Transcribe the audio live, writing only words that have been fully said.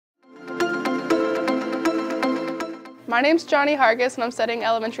My name's Johnee Hargis and I'm studying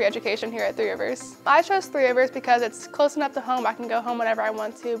elementary education here at Three Rivers. I chose Three Rivers because it's close enough to home. I can go home whenever I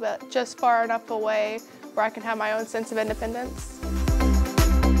want to, but just far enough away where I can have my own sense of independence.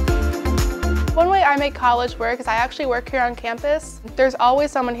 One way I make college work is I actually work here on campus. There's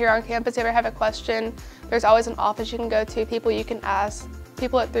always someone here on campus if you ever have a question. There's always an office you can go to, people you can ask.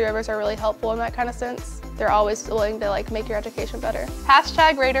 People at Three Rivers are really helpful in that kind of sense. They're always willing to make your education better.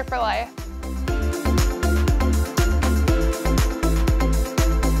 #Raider for life.